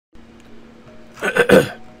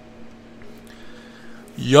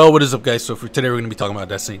Yo, what is up, guys? So for today we're going to be talking about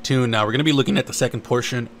Destiny 2. Now we're going to be looking at the second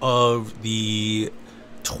portion of the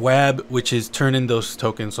TWAB, which is turn in those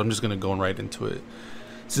tokens. So I'm just going to go right into it.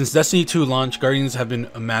 Since Destiny 2 launch, Guardians have been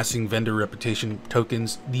amassing vendor reputation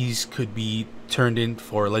tokens. These could be turned in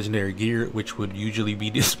for legendary gear, which would usually be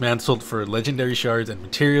dismantled for legendary shards and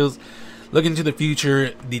materials. Looking to the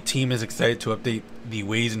future, the team is excited to update the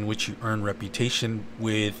ways in which you earn reputation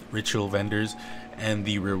with ritual vendors and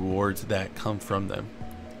the rewards that come from them.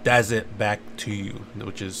 That's it, back to you,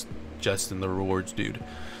 which is Justin, the rewards dude.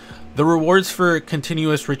 The rewards for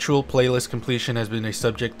continuous ritual playlist completion has been a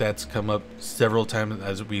subject that's come up several times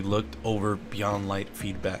as we looked over Beyond Light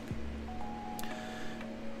feedback.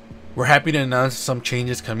 We're happy to announce some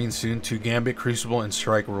changes coming soon to Gambit, Crucible, and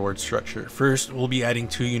Strike reward structure. First, we'll be adding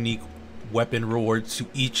 2 unique weapon rewards to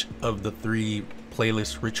each of the 3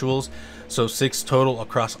 playlist rituals, so 6 total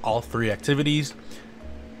across all 3 activities.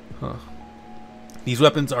 These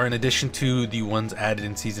weapons are in addition to the ones added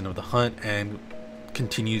in Season of the Hunt and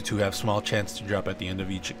continue to have small chance to drop at the end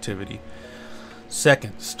of each activity.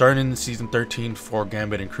 Second, starting in Season 13 for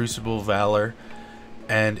Gambit and Crucible, Valor,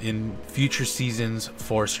 and in future seasons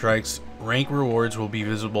for Strikes, rank rewards will be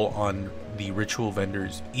visible on the ritual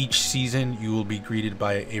vendors. Each season you will be greeted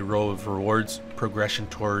by a row of rewards, progression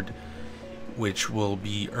toward which will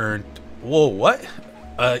be earned. Whoa, what?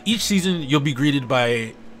 Each season you'll be greeted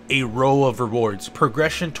by a row of rewards,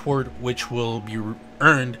 progression toward which will be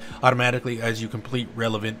earned automatically as you complete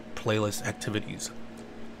relevant playlist activities.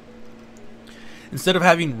 Instead of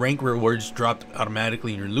having rank rewards dropped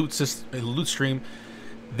automatically in your loot stream,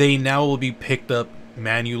 they now will be picked up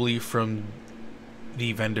manually from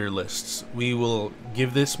the vendor lists. We will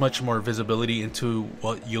give this much more visibility into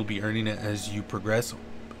what you'll be earning as you progress,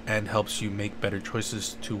 and helps you make better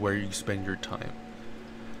choices to where you spend your time.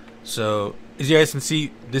 So as you guys can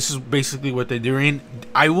see, this is basically what they're doing.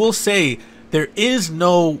 I will say there is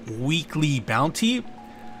no weekly bounty.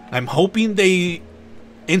 I'm hoping they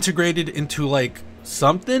integrated into like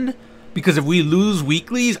something, because if we lose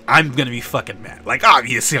weeklies, I'm gonna be fucking mad. Like,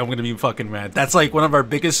 obviously I'm gonna be fucking mad. That's like one of our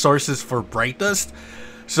biggest sources for Bright Dust.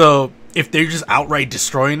 So if they're just outright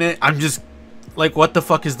destroying it, I'm just like, what the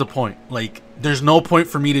fuck is the point? Like, there's no point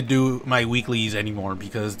for me to do my weeklies anymore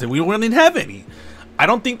because we wouldn't have any. I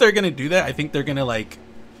don't think they're gonna do that. I think they're gonna like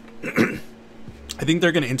I think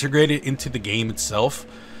they're gonna integrate it into the game itself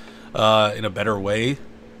in a better way.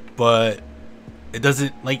 But it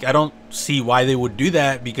doesn't, like, I don't see why they would do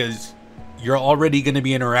that, because you're already gonna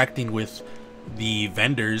be interacting with the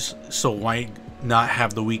vendors, so why not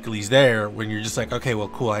have the weeklies there when you're just like, okay, well,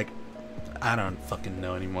 cool, I don't fucking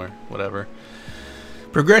know anymore, whatever.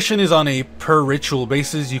 Progression is on a per ritual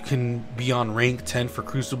basis. You can be on rank 10 for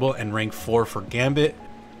Crucible and rank 4 for Gambit.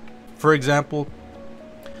 For example,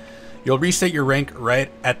 you'll reset your rank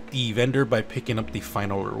right at the vendor by picking up the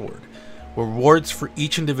final reward. Rewards for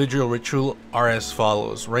each individual ritual are as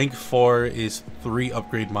follows. Rank 4 is 3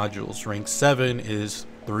 upgrade modules. Rank 7 is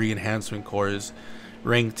 3 enhancement cores.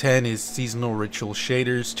 Rank 10 is seasonal ritual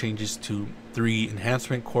shaders, changes to 3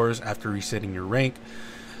 enhancement cores after resetting your rank.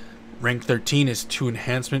 Rank 13 is 2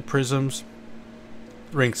 enhancement prisms.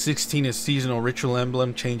 Rank 16 is seasonal ritual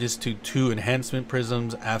emblem, changes to 2 enhancement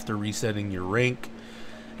prisms after resetting your rank.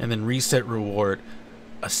 And then reset reward,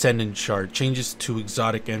 ascendant shard, changes to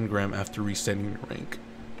exotic engram after resetting your rank.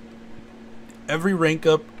 Every rank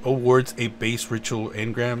up awards a base ritual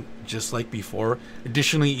engram just like before.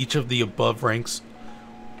 Additionally, each of the above ranks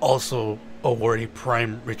also award a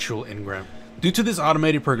prime ritual engram. Due to this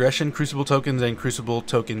automated progression, Crucible tokens and Crucible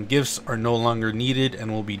token gifts are no longer needed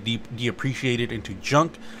and will be deappreciated into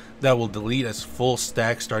junk that will delete as full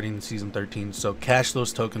stack starting in Season 13. So cash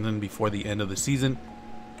those tokens in before the end of the season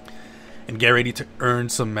and get ready to earn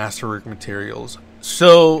some masterwork materials.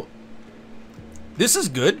 So this is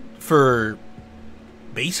good for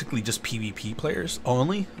basically just PvP players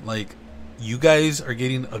only. Like, you guys are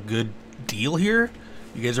getting a good deal here.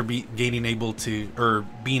 You guys are being able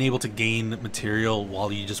to gain material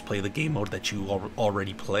while you just play the game mode that you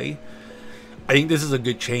already play. I think this is a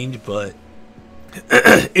good change, but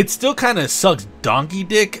it still kind of sucks donkey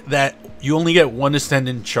dick that you only get 1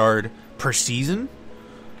 ascendant shard per season,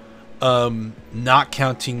 not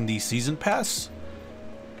counting the season pass.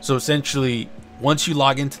 So essentially, once you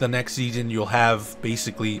log into the next season, you'll have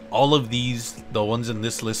basically all of these, the ones in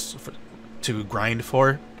this list to grind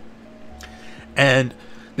for. And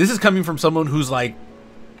this is coming from someone who's like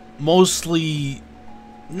mostly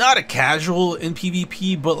not a casual in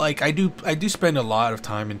PvP, but like I do spend a lot of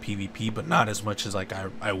time in PvP, but not as much as like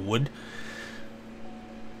I would.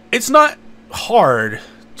 It's not hard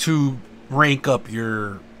to rank up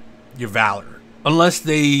your valor, unless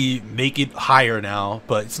they make it higher now.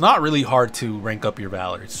 But it's not really hard to rank up your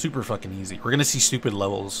valor. It's super fucking easy. We're gonna see stupid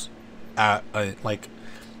levels at like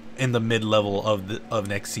in the mid level of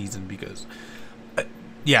next season, because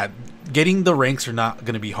yeah, getting the ranks are not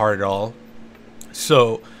gonna be hard at all.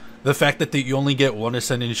 So the fact that you only get one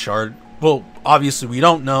Ascendant Shard, well, obviously we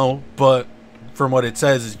don't know, but from what it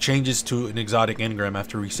says, it changes to an exotic engram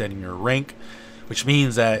after resetting your rank, which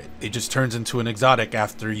means that it just turns into an exotic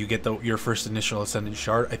after you get your first initial Ascendant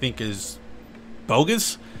Shard. I think is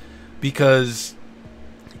bogus, because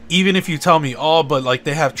even if you tell me, oh, but like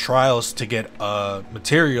they have trials to get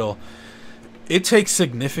material, it takes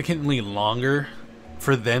significantly longer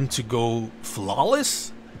for them to go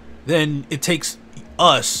flawless than it takes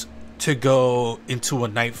us to go into a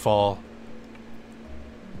Nightfall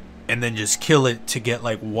and then just kill it to get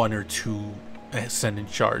like 1 or 2 Ascendant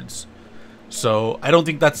Shards. So I don't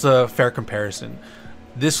think that's a fair comparison.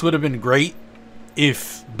 This would have been great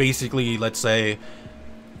if basically, let's say,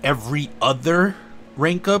 every other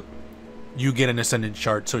rank up you get an Ascendant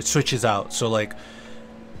Shard, so it switches out. So like,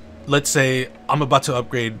 let's say I'm about to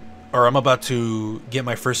upgrade, or I'm about to get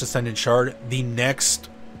my first Ascendant Shard. The next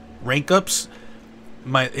rank ups,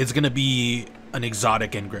 it's gonna be an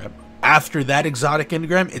exotic engram. After that exotic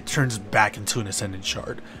engram, it turns back into an Ascendant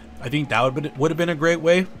Shard. I think that would have been a great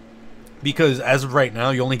way, because as of right now,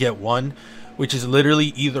 you only get one, which is literally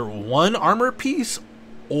either one armor piece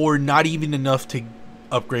or not even enough to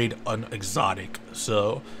upgrade an exotic.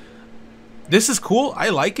 So this is cool. I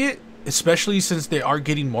like it, especially since they are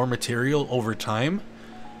getting more material over time,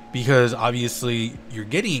 because obviously you're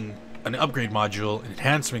getting an upgrade module,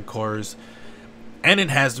 enhancement cores, and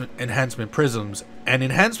enhancement prisms. And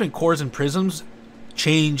enhancement cores and prisms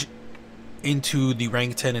change into the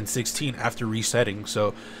rank 10 and 16 after resetting.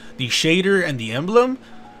 So the shader and the emblem,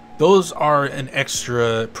 those are an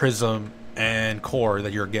extra prism and core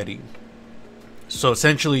that you're getting. So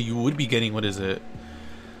essentially you would be getting, what is it,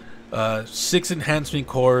 6 enhancement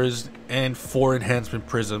cores and 4 enhancement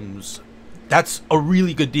prisms. That's a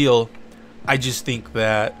really good deal. I just think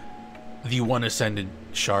that the 1 Ascendant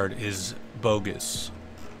Shard is bogus.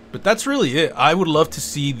 But that's really it. I would love to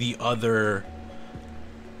see the other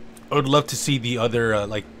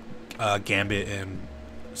like Gambit and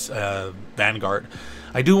Vanguard.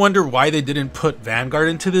 I do wonder why they didn't put Vanguard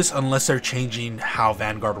into this, unless they're changing how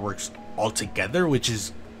Vanguard works altogether, which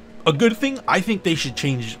is a good thing. I think they should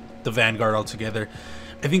change the Vanguard altogether.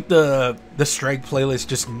 I think the strike playlist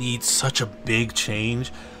just needs such a big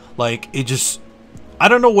change. Like, it just, I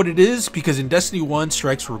don't know what it is, because in Destiny 1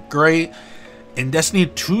 strikes were great. In Destiny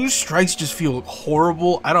 2 strikes just feel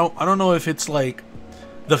horrible. I don't know if it's like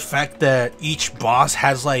the fact that each boss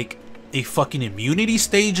has like a fucking immunity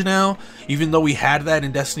stage now, even though we had that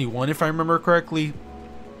in Destiny 1 if I remember correctly.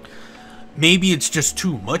 Maybe it's just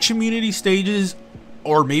too much immunity stages,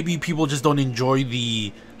 or maybe people just don't enjoy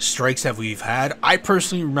the strikes that we've had. I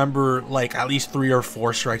personally remember like at least 3 or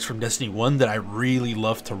 4 strikes from Destiny 1 that I really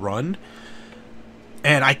love to run,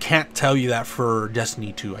 and I can't tell you that for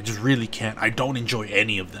Destiny 2. I just really can't. I don't enjoy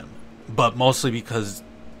any of them, but mostly because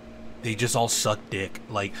they just all suck dick.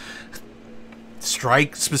 Like,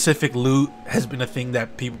 strike specific loot has been a thing that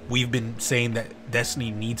we've been saying that Destiny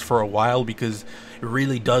needs for a while, because it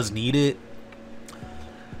really does need it.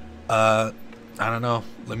 I don't know.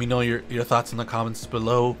 Let me know your thoughts in the comments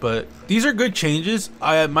below. But these are good changes.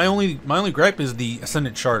 My only gripe is the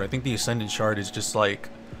Ascendant Shard. I think the Ascendant Shard is just like,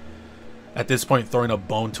 at this point, throwing a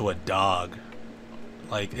bone to a dog.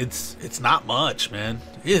 Like, it's not much, man.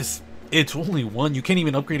 It's only one. You can't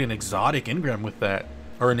even upgrade an exotic engram with that,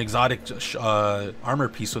 or an exotic armor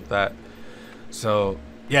piece with that. So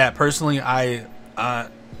yeah, personally, I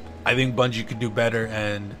think Bungie could do better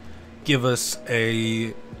and give us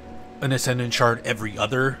an Ascendant Shard every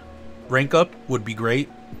other rank up would be great.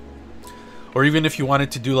 Or even if you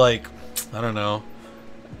wanted to do like, I don't know,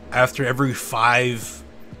 after every 5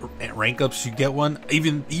 rank ups you get one.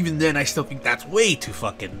 Even then, I still think that's way too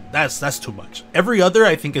fucking, that's too much. Every other,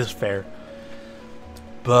 I think, is fair.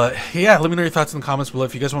 But yeah, let me know your thoughts in the comments below.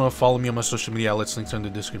 If you guys want to follow me on my social media outlets, links are in the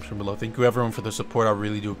description below. Thank you everyone for the support. I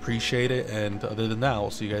really do appreciate it. And other than that, I'll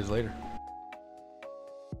see you guys later.